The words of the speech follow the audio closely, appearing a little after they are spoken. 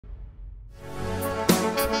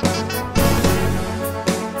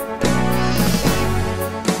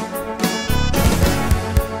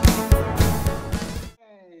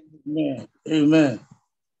Amen.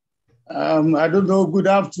 I don't know, good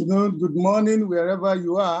afternoon, good morning, wherever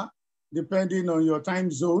you are, depending on your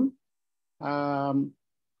time zone. I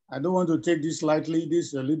don't want to take this lightly,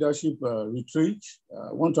 this leadership retreat.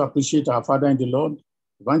 I want to appreciate our Father in the Lord,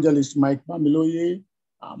 Evangelist Mike Bamiloye,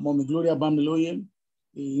 Mommy Gloria Bamiloye,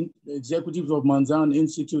 the executives of Manzan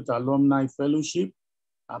Institute Alumni Fellowship.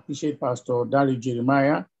 I appreciate Pastor Dari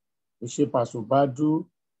Jeremiah, appreciate Pastor Badru.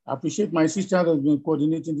 I appreciate my sister that has been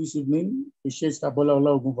coordinating this evening. Appreciate Stabola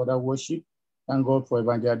Olaogun for that worship. Thank God for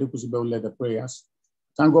Evangelist Adekusebe who led the prayers.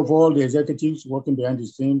 Thank God for all the executives working behind the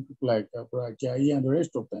scene, people like Brother Jai and the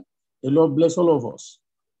rest of them. The Lord bless all of us.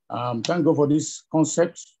 Thank God for this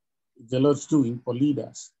concept the Lord's doing for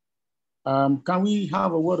leaders. Can we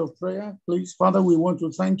have a word of prayer, please? Father, we want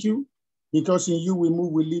to thank you because in you we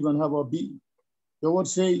move, we live, and have our being. Your word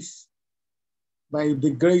says, by the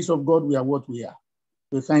grace of God, we are what we are.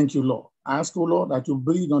 We thank you, Lord. I ask, oh Lord, that you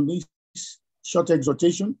breathe on this short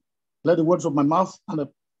exhortation. Let the words of my mouth and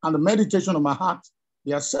the meditation of my heart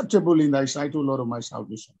be acceptable in thy sight, O Lord of my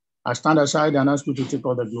salvation. I stand aside and ask you to take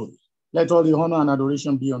all the glory. Let all the honor and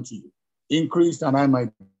adoration be unto you. Increase and I might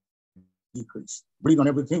decrease. Breathe on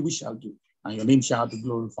everything we shall do, and your name shall be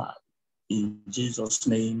glorified. In Jesus'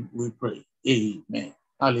 name we pray. Amen.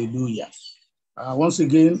 Hallelujah. Once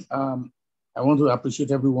again, I want to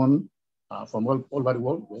appreciate everyone from all over the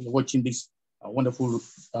world watching this wonderful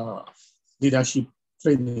leadership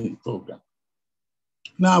training program.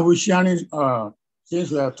 Now we're sharing, since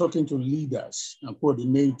we are talking to leaders and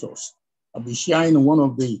coordinators, I'll be sharing one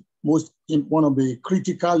of the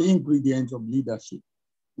critical ingredients of leadership,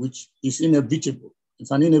 which is inevitable.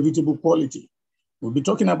 It's an inevitable quality. We'll be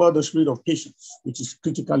talking about the spirit of patience, which is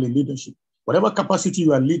critical in leadership. Whatever capacity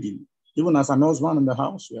you are leading, even as an husband in the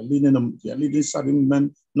house, you are leading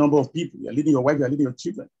certain number of people. You are leading your wife, you are leading your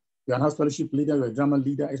children. You are an house fellowship leader, you are a drama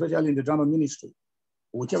leader, especially in the drama ministry.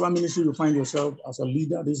 Whichever ministry you find yourself as a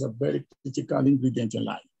leader, this is a very critical ingredient in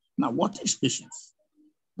life. Now, what is patience?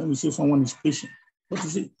 Let me say someone is patient. What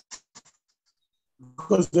is it?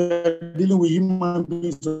 Because they're dealing with human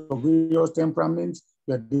beings of various temperaments,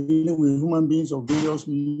 they're dealing with human beings of various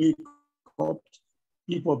makeup,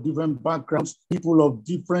 people of different backgrounds, people of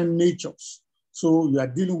different natures. So you are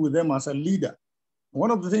dealing with them as a leader.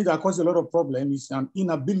 One of the things that causes a lot of problems is an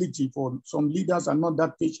inability for some leaders are not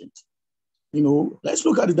that patient. You know, let's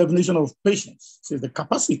look at the definition of patience. It says the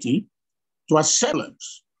capacity to accept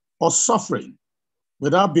or suffering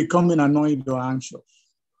without becoming annoyed or anxious.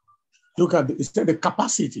 Look at it said the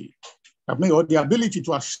capacity, or the ability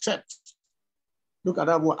to accept. Look at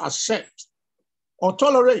that word, accept or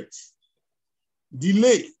tolerate,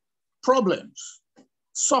 delay, problems,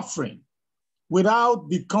 suffering without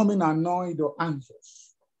becoming annoyed or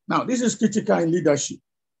anxious. Now, this is critical in leadership.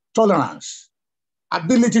 Tolerance,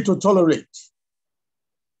 ability to tolerate.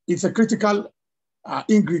 It's a critical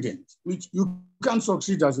ingredient, which you can't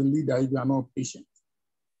succeed as a leader if you are not patient.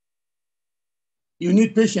 You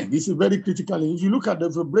need patience. This is very critical. If you look at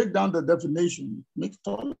if you break down the definition, make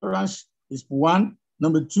tolerance is one.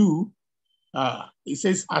 Number two, it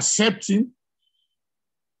says accepting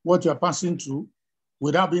what you're passing through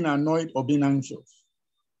without being annoyed or being anxious.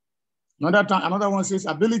 Another one says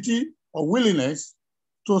ability or willingness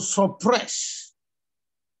to suppress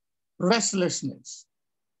restlessness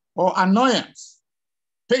or annoyance.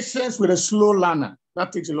 Patience with a slow learner.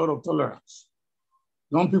 That takes a lot of tolerance.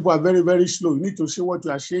 Some people are very, very slow. You need to say what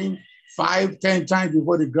you are saying 5, 10 times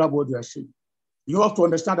before they grab what you are saying. You have to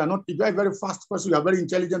understand that if you are a very fast person, you are very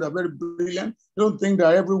intelligent, you are very brilliant. Don't think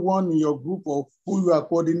that everyone in your group or who you are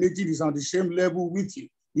coordinating is on the same level with you.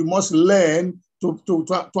 You must learn to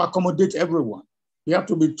accommodate everyone. You have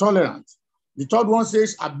to be tolerant. The third one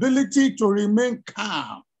says ability to remain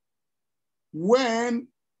calm when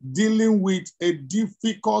dealing with a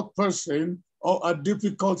difficult person or a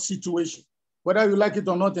difficult situation. Whether you like it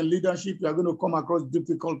or not in leadership, you are going to come across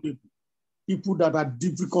difficult people, people that are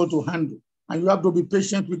difficult to handle. And you have to be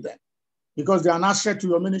patient with them because they are an asset to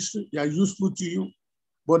your ministry. They are useful to you,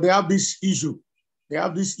 but they have this issue.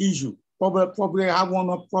 Probably have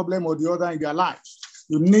one problem or the other in their lives.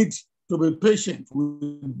 You need to be patient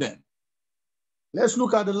with them. Let's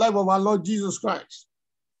look at the life of our Lord Jesus Christ.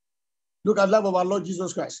 Look at the life of our Lord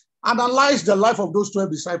Jesus Christ. Analyze the life of those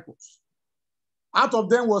 12 disciples. Out of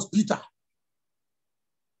them was Peter.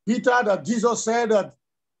 Peter, that Jesus said that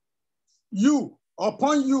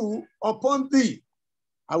upon thee,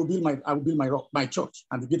 I will build my church,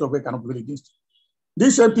 and the gate of hell cannot prevail against it.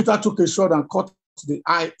 This said Peter took a sword and cut the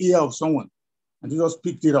ear of someone, and Jesus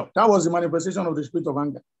picked it up. That was the manifestation of the spirit of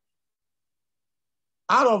anger.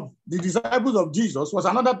 Out of the disciples of Jesus was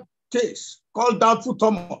another case called doubtful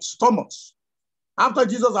Thomas. After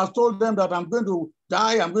Jesus has told them that I'm going to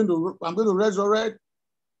die, I'm going to resurrect,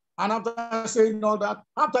 and after saying all that,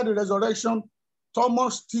 after the resurrection,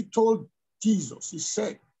 Thomas told Jesus, he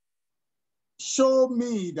said, show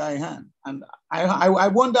me thy hand. And I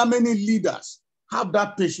wonder many leaders have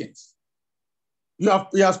that patience. He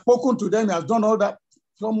has spoken to them, he has done all that.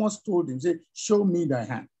 Thomas told him, say, show me thy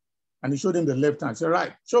hand. And he showed him the left hand. He said,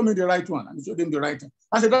 right, show me the right one. And he showed him the right hand.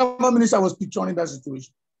 As a government minister, I was picturing that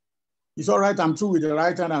situation. It's all right, I'm through with the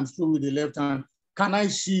right hand, I'm through with the left hand. Can I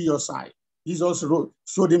see your side? Jesus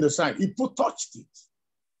showed him the side. He touched it.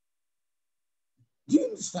 Do you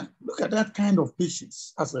understand? Look at that kind of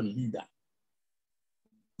patience as a leader.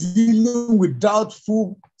 Dealing with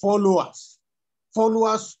doubtful followers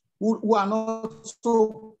who are not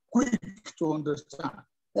so quick to understand.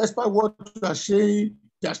 Despite what you are saying,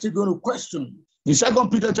 they are still going to question you. In 2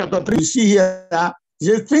 Peter chapter 3, you see here,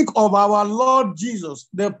 they think of our Lord Jesus,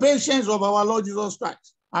 the patience of our Lord Jesus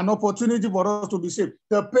Christ, an opportunity for us to be saved.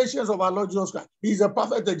 The patience of our Lord Jesus Christ. He is a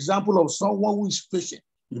perfect example of someone who is patient.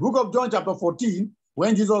 In the book of John chapter 14,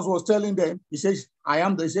 when Jesus was telling them, he says,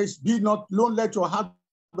 he says, don't let your heart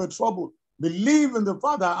be troubled. Believe in the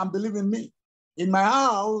Father and believe in me. In my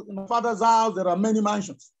house, in my Father's house, there are many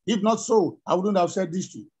mansions. If not so, I wouldn't have said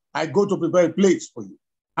this to you. I go to prepare a place for you.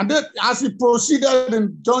 And then as he proceeded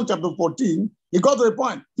in John chapter 14, he got to the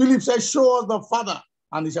point. Philip said, show us the Father,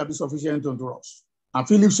 and it shall be sufficient unto us. And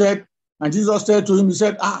Philip said, and Jesus said to him, he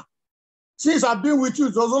said, since I've been with you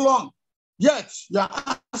so long, yet you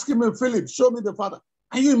are asking me, Philip, show me the Father.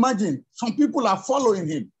 And you imagine, some people are following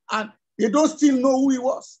him, and they don't still know who he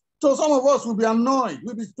was. So some of us will be annoyed,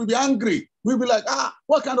 we'll be angry. We'll be like,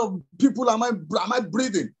 what kind of people am I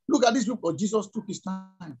breathing? Look at these people. But Jesus took his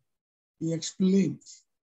time. He explained.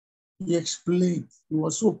 He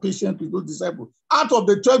was so patient with those disciples. Out of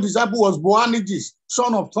the 12 disciples was Boanerges,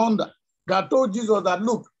 son of thunder, that told Jesus that,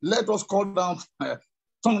 look, let us call down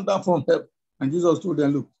thunder from heaven. And Jesus told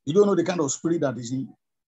them, look, you don't know the kind of spirit that is in you.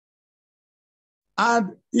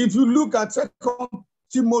 And if you look at 2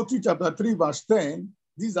 Timothy chapter 3, verse 10,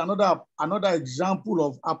 this is another example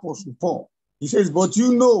of Apostle Paul. He says, but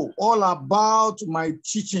you know all about my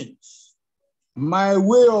teachings, my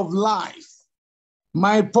way of life,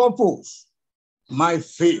 my purpose, my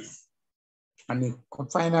faith. And he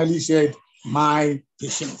finally said, my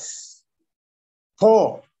patience.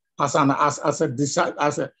 Paul, as an apostle,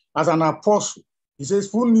 he says,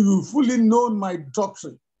 you fully know my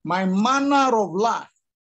doctrine, my manner of life,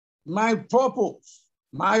 my purpose,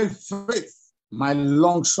 my faith, my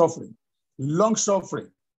long suffering,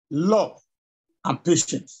 love, and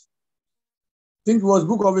patience. I think it was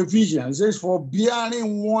book of Ephesians. It says, for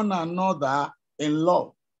bearing one another in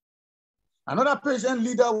love. Another patient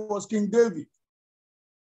leader was King David.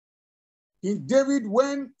 King David,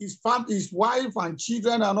 when his wife and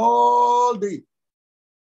children and all the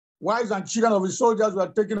wives and children of his soldiers were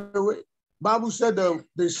taken away, Bible said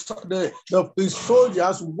the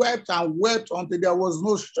soldiers wept and wept until there was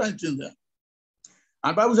no strength in them.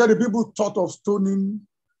 And Bible said the people thought of stoning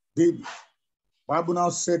David. Bible now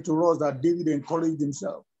said to us that David encouraged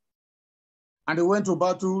himself. And they went to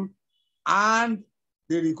battle and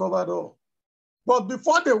they recovered all. But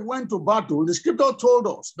before they went to battle, the scripture told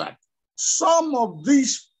us that some of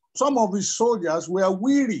his soldiers were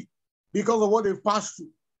weary because of what they passed through.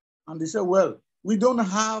 And they said, well, we don't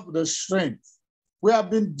have the strength. We have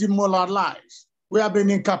been demoralized. We have been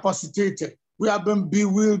incapacitated. We have been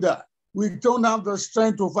bewildered. We don't have the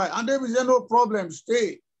strength to fight. And David said, no problem,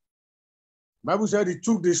 stay. The Bible said he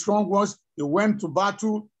took the strong ones, they went to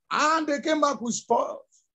battle, and they came back with spoils.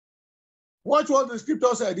 Watch what the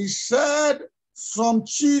scripture said. He said, some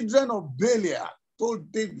children of Belial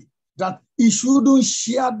told David that he shouldn't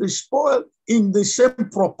share the spoil in the same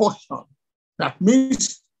proportion. That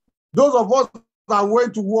means those of us that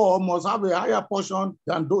went to war must have a higher portion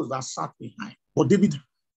than those that sat behind. But David,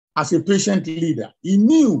 as a patient leader, he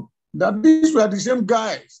knew that these were the same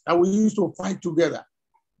guys that we used to fight together.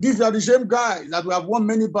 These are the same guys that we have won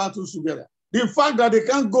many battles together. The fact that they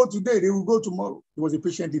can't go today, they will go tomorrow. He was a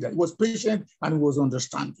patient leader. He was patient and he was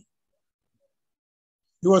understanding.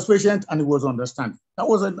 He was patient and he was understanding. That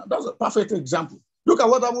was a perfect example. Look at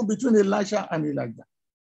what happened between Elisha and Elijah.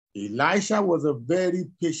 Elisha was a very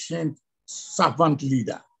patient servant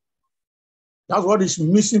leader. That's what is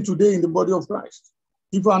missing today in the body of Christ.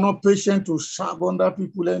 People are not patient to serve under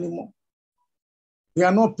people anymore. They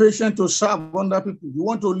are not patient to serve under people. You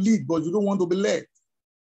want to lead, but you don't want to be led.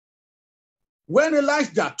 When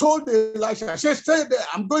Elijah told Elisha, say, stay there,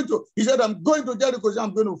 he said, I'm going to Jericho,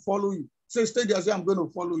 I'm going to follow you. Say, stay there, say, I'm going to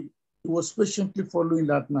follow you. He was patiently following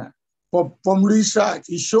that man. From research,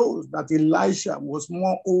 it shows that Elisha was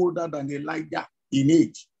more older than Elijah in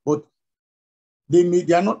age, but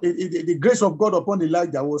they are not. The grace of God upon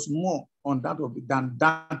Elijah was more on that than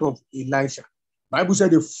that of Elisha. The Bible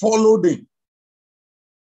said they followed him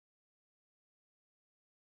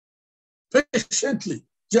patiently,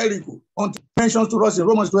 Jericho, until it mentions to us in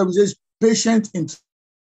Romans 12, it says, patient in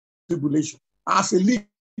tribulation. As a leader,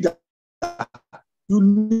 you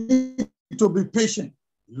need to be patient.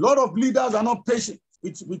 A lot of leaders are not patient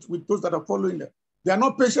with those that are following them. They are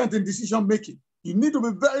not patient in decision making. You need to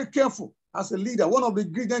be very careful as a leader. One of the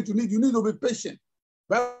ingredients you need to be patient.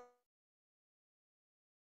 The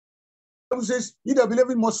Bible says, he that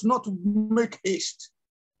believeth must not make haste.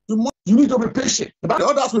 You need to be patient. The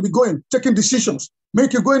others will be going, taking decisions,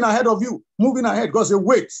 make you going ahead of you, moving ahead. God says,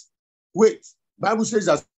 wait. The Bible says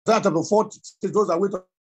that chapter 40 says, those that wait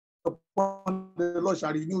upon the Lord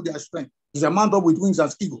shall renew their strength. They shall mount up with wings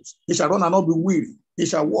as eagles. They shall run and not be weary. They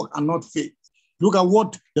shall walk and not faint. Look at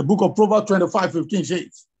what the book of Proverbs 25:15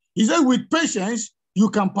 says. He says, with patience, you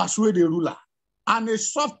can persuade a ruler, and a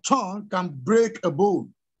soft tongue can break a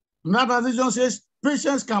bone. Another translation says,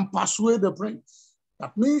 patience can persuade the prince.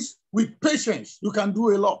 That means with patience, you can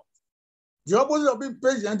do a lot. The opposite of being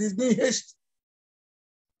patient is being hasty.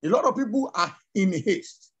 A lot of people are in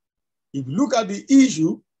haste. If you look at the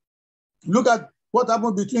issue, look at what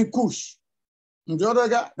happened between Cush and the other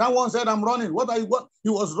guy. That one said, I'm running. What? He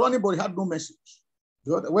was running, but he had no message.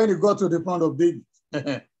 When he got to the front of David,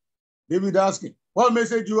 David asked him, what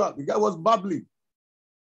message you have? The guy was babbling.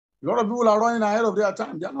 A lot of people are running ahead of their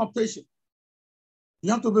time. They are not patient.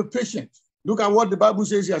 You have to be patient. Look at what the Bible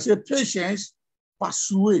says here. It says, patience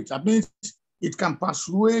persuades. That means it can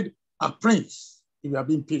persuade a prince if you are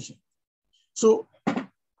being patient. So,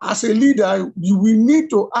 as a leader, we need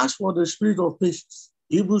to ask for the spirit of patience.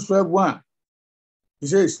 Hebrews 12:1. He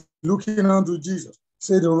says, looking unto Jesus,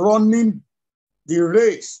 said, running the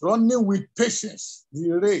race, running with patience,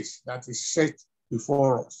 the race that is set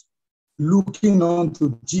before us. Looking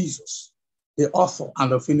unto Jesus, the author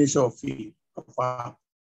and the finisher of faith,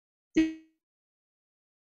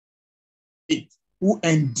 who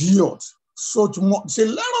endured such more. Say,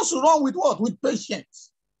 let us run with what? With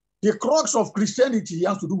patience. The crux of Christianity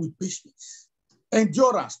has to do with patience,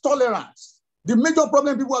 endurance, tolerance. The major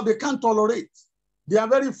problem people have, they can't tolerate. They are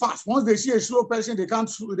very fast. Once they see a slow person, they can't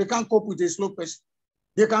cope with a slow person.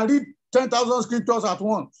 They can read 10,000 scriptures at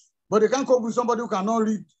once, but they can't cope with somebody who cannot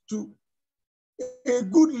read two. A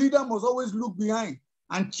good leader must always look behind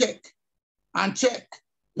and check,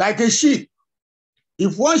 like a sheep.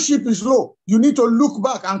 If one sheep is low, you need to look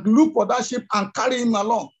back and look for that sheep and carry him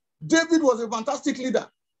along. David was a fantastic leader.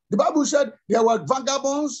 The Bible said there were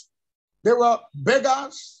vagabonds, there were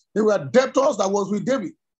beggars, there were debtors that was with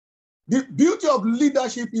David. The beauty of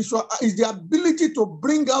leadership is the ability to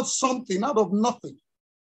bring out something out of nothing.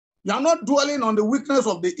 You are not dwelling on the weakness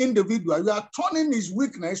of the individual. You are turning his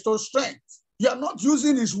weakness to strength. You are not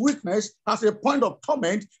using his weakness as a point of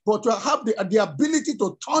torment, but you have the ability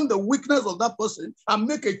to turn the weakness of that person and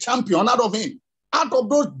make a champion out of him. Out of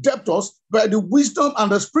those debtors, by the wisdom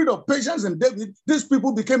and the spirit of patience in David, these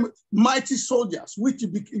people became mighty soldiers, which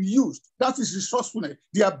he used. That is resourcefulness,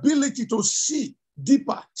 the ability to see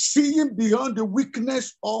deeper, seeing beyond the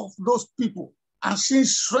weakness of those people and seeing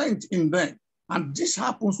strength in them. And this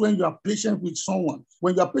happens when you are patient with someone.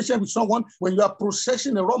 When you are patient with someone, when you are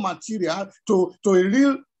processing a raw material to a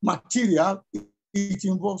real material, it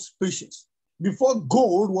involves patience. Before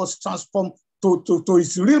gold was transformed to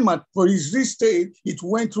its real state, it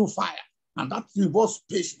went through fire. And that involves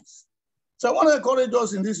patience. So I want to encourage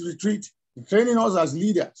us in this retreat, training us as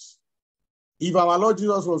leaders. If our Lord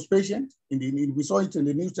Jesus was patient, we saw it in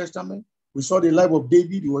the New Testament. We saw the life of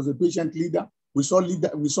David. He was a patient leader. We saw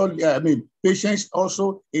patience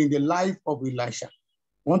also in the life of Elisha. I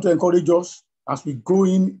want to encourage us as we go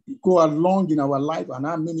along in our life and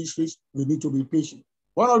our ministries, we need to be patient.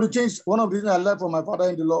 One of the things I learned from my father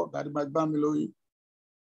in the Lord, Daddy Magban Miloyi,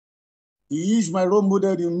 he is my role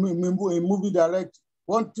model in movie direct.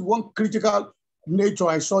 One critical nature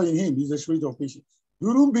I saw in him is the spirit of patience.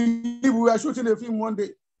 You don't believe we were shooting a film one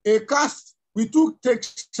day. A cast, we took take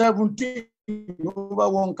 17 over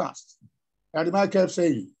one cast. And the man kept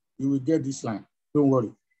saying, you will get this line. Don't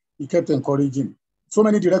worry. He kept encouraging. So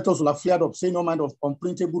many directors will have flared up, saying no mind of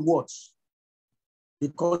unprintable words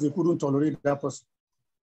because they couldn't tolerate that person.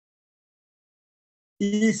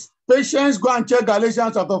 Is patience, go and check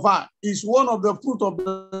Galatians chapter 5. Is one of the fruit of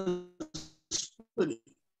the Spirit.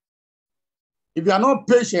 If you are not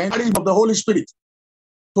patient, of the Holy Spirit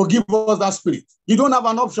to give us that spirit. You don't have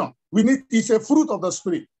an option. It's a fruit of the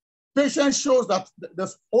Spirit. Patience shows that the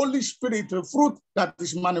Holy Spirit, the fruit that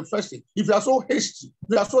is manifesting. If you are so hasty, if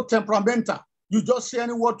you are so temperamental, you just say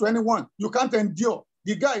any word to anyone, you can't endure.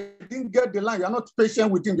 The guy didn't get the line. You're not patient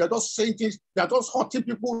with him. You're just saying things. You're just hurting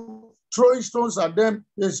people, throwing stones at them.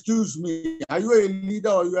 Excuse me, are you a leader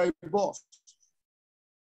or you are a boss?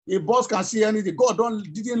 A boss can see anything. God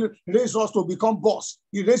didn't raise us to become boss.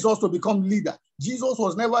 He raised us to become leader. Jesus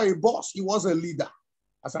was never a boss. He was a leader.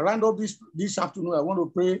 As I round up this afternoon, I want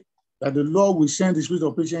to pray that the Lord will send the spirit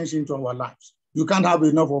of patience into our lives. You can't have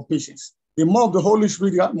enough of patience. The more of the Holy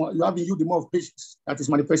Spirit you have in you, the more of patience that is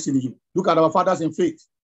manifesting in you. Look at our fathers in faith.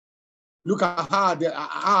 Look at how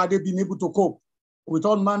they've been able to cope with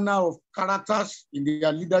all manner of characters in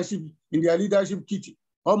their leadership kitchen.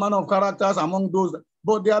 All manner of characters among those,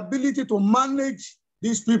 but the ability to manage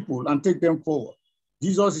these people and take them forward.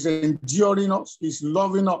 Jesus is enduring us, he's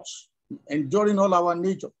loving us, enduring all our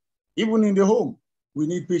nature. Even in the home, we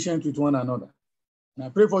need patience with one another. And I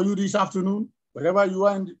pray for you this afternoon, wherever you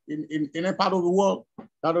are in any part of the world,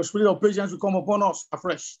 that the spirit of patience will come upon us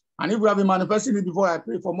afresh. And if we have been manifesting it before, I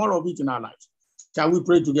pray for more of it in our lives. Shall we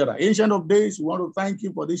pray together? Ancient of days, we want to thank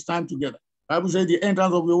you for this time together. The Bible says the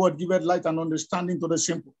entrance of your word giveth light and understanding to the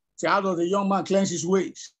simple. Say, how does the young man cleanse his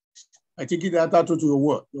ways? I take it that to your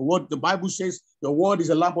word. Your word, the Bible says, your word is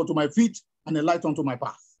a lamp unto my feet and a light unto my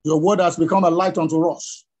path. Your word has become a light unto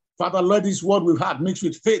us. Father, let this word we've had mix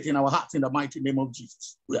with faith in our hearts in the mighty name of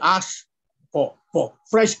Jesus. We ask for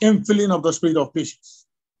fresh infilling of the spirit of patience,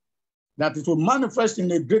 that it will manifest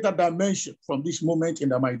in a greater dimension from this moment in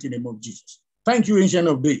the mighty name of Jesus. Thank you, Ancient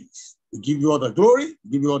of Days. We give you all the glory,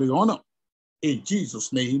 we give you all the honor. In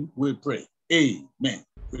Jesus' name we pray. Amen.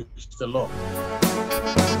 Praise the Lord.